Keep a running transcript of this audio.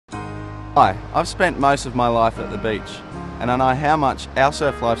Hi, I've spent most of my life at the beach, and I know how much our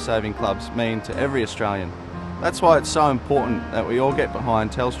surf lifesaving clubs mean to every Australian. That's why it's so important that we all get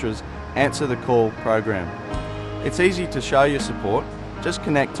behind Telstra's Answer the Call program. It's easy to show your support. Just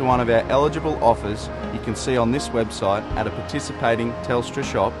connect to one of our eligible offers you can see on this website at a participating Telstra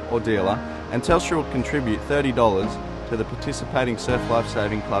shop or dealer, and Telstra will contribute $30 to the participating surf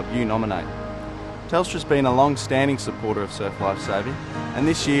lifesaving club you nominate. Telstra's been a long-standing supporter of surf lifesaving, and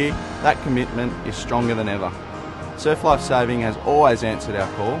this year that commitment is stronger than ever. Surf Lifesaving has always answered our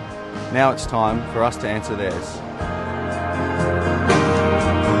call. Now it's time for us to answer theirs.